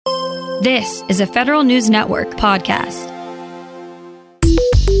This is a Federal News Network podcast.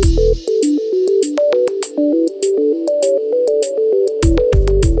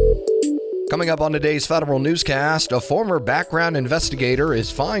 Coming up on today's Federal Newscast, a former background investigator is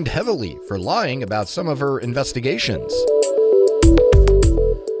fined heavily for lying about some of her investigations.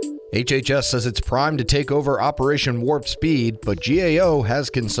 HHS says it's primed to take over Operation Warp Speed, but GAO has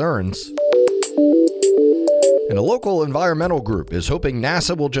concerns. And a local environmental group is hoping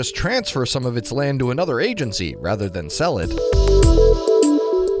NASA will just transfer some of its land to another agency rather than sell it.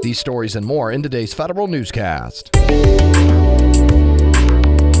 These stories and more in today's Federal Newscast.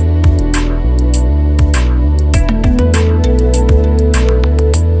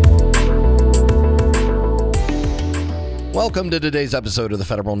 Welcome to today's episode of the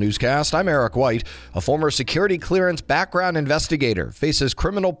Federal Newscast. I'm Eric White. A former security clearance background investigator faces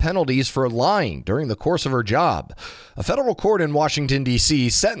criminal penalties for lying during the course of her job. A federal court in Washington, D.C.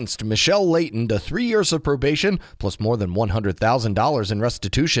 sentenced Michelle Layton to 3 years of probation plus more than $100,000 in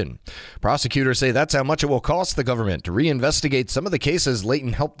restitution. Prosecutors say that's how much it will cost the government to reinvestigate some of the cases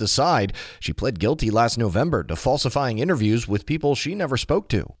Layton helped decide. She pled guilty last November to falsifying interviews with people she never spoke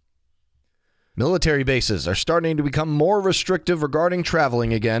to. Military bases are starting to become more restrictive regarding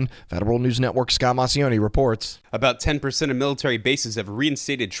traveling again. Federal News Network's Scott Maucione reports. About 10% of military bases have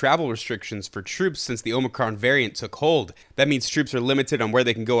reinstated travel restrictions for troops since the Omicron variant took hold. That means troops are limited on where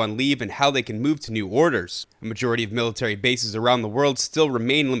they can go on leave and how they can move to new orders. A majority of military bases around the world still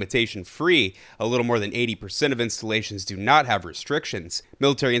remain limitation-free. A little more than 80% of installations do not have restrictions.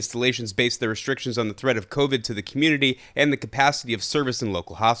 Military installations base their restrictions on the threat of COVID to the community and the capacity of service in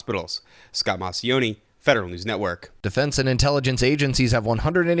local hospitals. Scott Maucione, Federal News Network. Defense and intelligence agencies have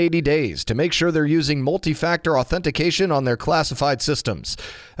 180 days to make sure they're using multi-factor authentication on their classified systems.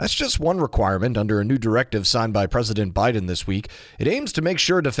 That's just one requirement under a new directive signed by President Biden this week. It aims to make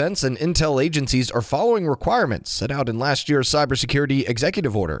sure defense and intel agencies are following requirements set out in last year's cybersecurity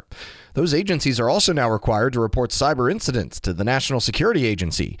executive order. Those agencies are also now required to report cyber incidents to the National Security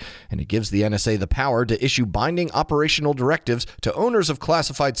Agency, and it gives the NSA the power to issue binding operational directives to owners of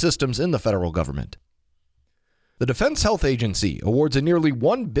classified systems in the federal government. The Defense Health Agency awards a nearly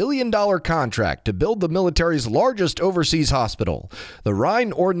 $1 billion contract to build the military's largest overseas hospital. The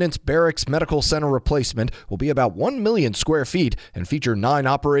Rhine Ordnance Barracks Medical Center replacement will be about 1 million square feet and feature 9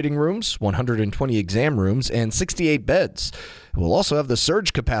 operating rooms, 120 exam rooms, and 68 beds. It will also have the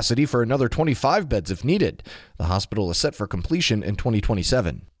surge capacity for another 25 beds if needed. The hospital is set for completion in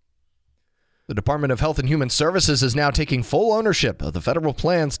 2027. The Department of Health and Human Services is now taking full ownership of the federal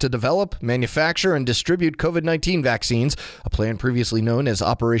plans to develop, manufacture, and distribute COVID-19 vaccines, a plan previously known as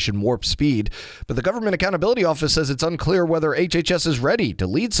Operation Warp Speed. But the Government Accountability Office says it's unclear whether HHS is ready to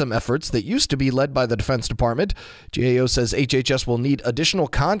lead some efforts that used to be led by the Defense Department. GAO says HHS will need additional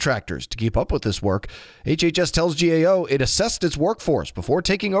contractors to keep up with this work. HHS tells GAO it assessed its workforce before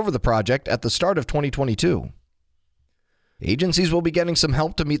taking over the project at the start of 2022. Agencies will be getting some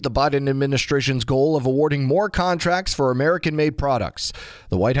help to meet the Biden administration's goal of awarding more contracts for American-made products.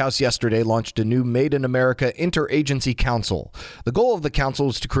 The White House yesterday launched a new Made in America Interagency Council. The goal of the council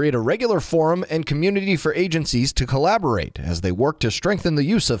is to create a regular forum and community for agencies to collaborate as they work to strengthen the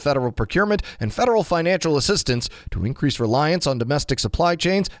use of federal procurement and federal financial assistance to increase reliance on domestic supply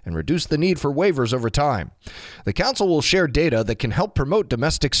chains and reduce the need for waivers over time. The council will share data that can help promote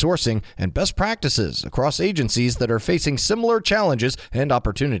domestic sourcing and best practices across agencies that are facing similar challenges and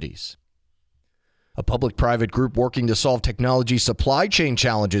opportunities. A public-private group working to solve technology supply chain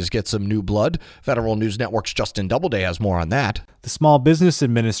challenges gets some new blood. Federal News Network's Justin Doubleday has more on that. The Small Business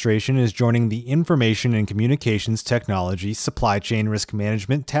Administration is joining the Information and Communications Technology Supply Chain Risk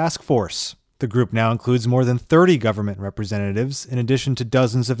Management Task Force. The group now includes more than 30 government representatives, in addition to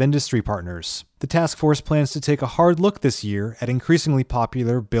dozens of industry partners. The task force plans to take a hard look this year at increasingly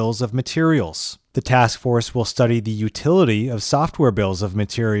popular bills of materials. The task force will study the utility of software bills of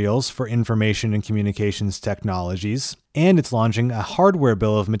materials for information and communications technologies, and it's launching a hardware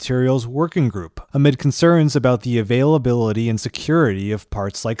bill of materials working group amid concerns about the availability and security of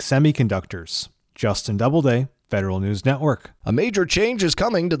parts like semiconductors. Justin Doubleday, Federal News Network. A major change is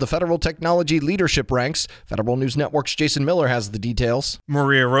coming to the federal technology leadership ranks. Federal News Network's Jason Miller has the details.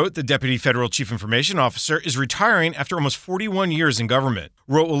 Maria Roat, the Deputy Federal Chief Information Officer, is retiring after almost 41 years in government.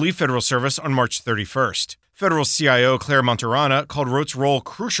 Roat will leave federal service on March 31st. Federal CIO Claire Monterana called Roat's role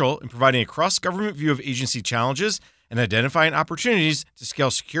crucial in providing a cross-government view of agency challenges and identifying opportunities to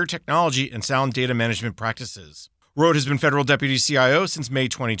scale secure technology and sound data management practices. Roat has been federal deputy CIO since May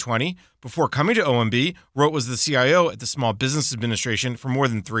 2020. Before coming to OMB, Roat was the CIO at the Small Business Administration for more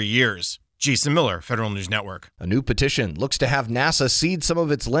than 3 years. Jason Miller, Federal News Network. A new petition looks to have NASA cede some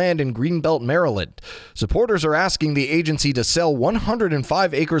of its land in Greenbelt, Maryland. Supporters are asking the agency to sell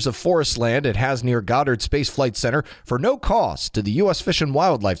 105 acres of forest land it has near Goddard Space Flight Center for no cost to the U.S. Fish and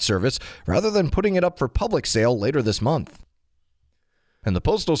Wildlife Service, rather than putting it up for public sale later this month. And the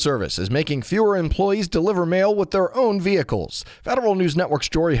Postal Service is making fewer employees deliver mail with their own vehicles. Federal News Network's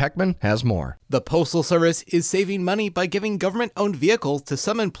Jory Heckman has more. The Postal Service is saving money by giving government-owned vehicles to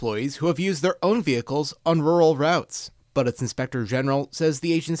some employees who have used their own vehicles on rural routes. But its Inspector General says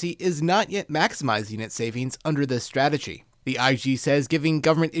the agency is not yet maximizing its savings under this strategy. The IG says giving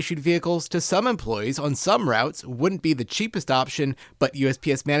government-issued vehicles to some employees on some routes wouldn't be the cheapest option, but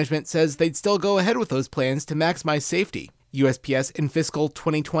USPS management says they'd still go ahead with those plans to maximize safety. USPS in fiscal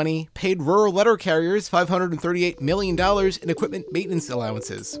 2020 paid rural letter carriers $538 million in equipment maintenance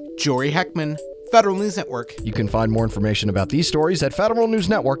allowances. Jory Heckman, Federal News Network. You can find more information about these stories at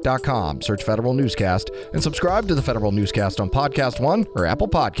federalnewsnetwork.com. Search Federal Newscast and subscribe to the Federal Newscast on Podcast One or Apple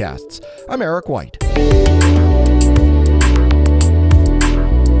Podcasts. I'm Eric White.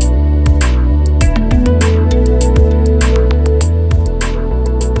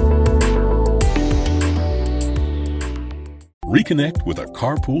 Reconnect with a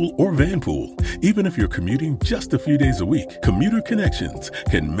carpool or vanpool. Even if you're commuting just a few days a week, Commuter Connections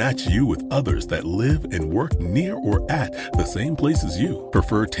can match you with others that live and work near or at the same place as you.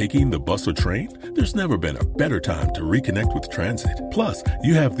 Prefer taking the bus or train? There's never been a better time to reconnect with transit. Plus,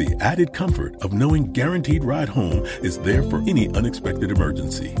 you have the added comfort of knowing Guaranteed Ride Home is there for any unexpected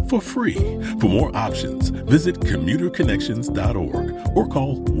emergency for free. For more options, visit commuterconnections.org or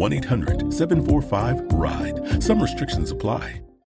call 1-800-745-RIDE. Some restrictions apply.